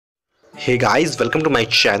Hey guys, welcome to my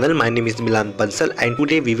channel. My name is Milan Bansal and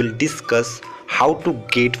today we will discuss how to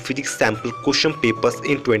get physics sample question papers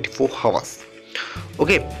in 24 hours.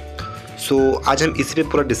 Okay, so आज हम इसी पे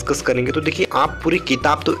पूरा discuss करेंगे। तो देखिए, आप पूरी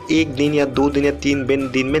किताब तो एक दिन या 2 दिन या 3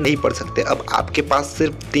 दिन में नहीं पढ़ सकते। अब आपके पास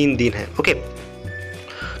सिर्फ 3 दिन है। ओके,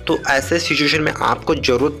 तो ऐसे सिचुएशन में आपको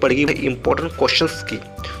ज़रूरत पड़ेगी इंपॉर्टेंट क्वेश्चंस की,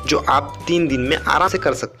 जो आप 3 दिन में आराम से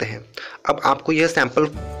कर सकते हैं। अब आपको यह सैम्पल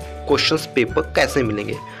क्वेश्चंस पेपर कैसे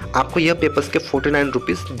मिलेंगे? आपको यह पेपर्स के 49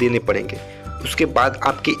 रुपीज़ देने पड़ेंगे। उसके बाद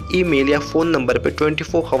आपके ईमेल या फ़ोन नंबर पे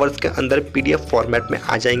 24 आवर्स के अंदर PDF फॉर्मेट में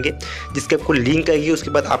आ जाएंगे, जिसके आपको लिंक आएगी। उसके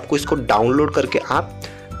बाद आपको इसको डाउनलोड करके आप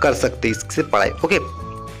कर सकते हैं इससे पढ़ाई। ओके,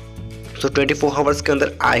 तो 24 आवर्स के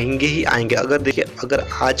अंदर आएंगे ही आएंगे। अगर देखिए, अगर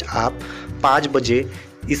आज आप 5 बजे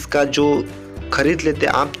इसका जो खरीद लेते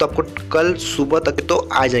हैं आप, तो आपको कल सुबह तक तो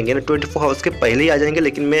आ जाएंगे ना, 24 आवर्स के पहले ही आ जाएंगे।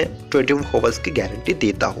 लेकिन मैं 24 आवर्स की गारंटी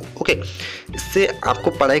देता हूँ। ओके, इससे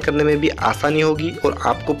आपको पढ़ाई करने में भी आसानी होगी और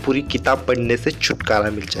आपको पूरी किताब पढ़ने से छुटकारा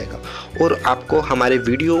मिल जाएगा। और आपको हमारे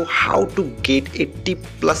video how to get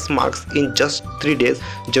 80+ marks in just 3 days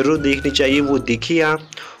जरूर देखनी चाहिए। वो देखिए आप,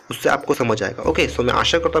 उससे आपको समझ आएगा। ओके, सो मैं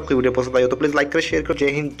आशा करता हूँ आपकी वीडियो पसंद आई हो तो प्लीज़ लाइक करें, शेयर करें।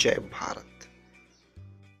 जय हिंद, जय भारत।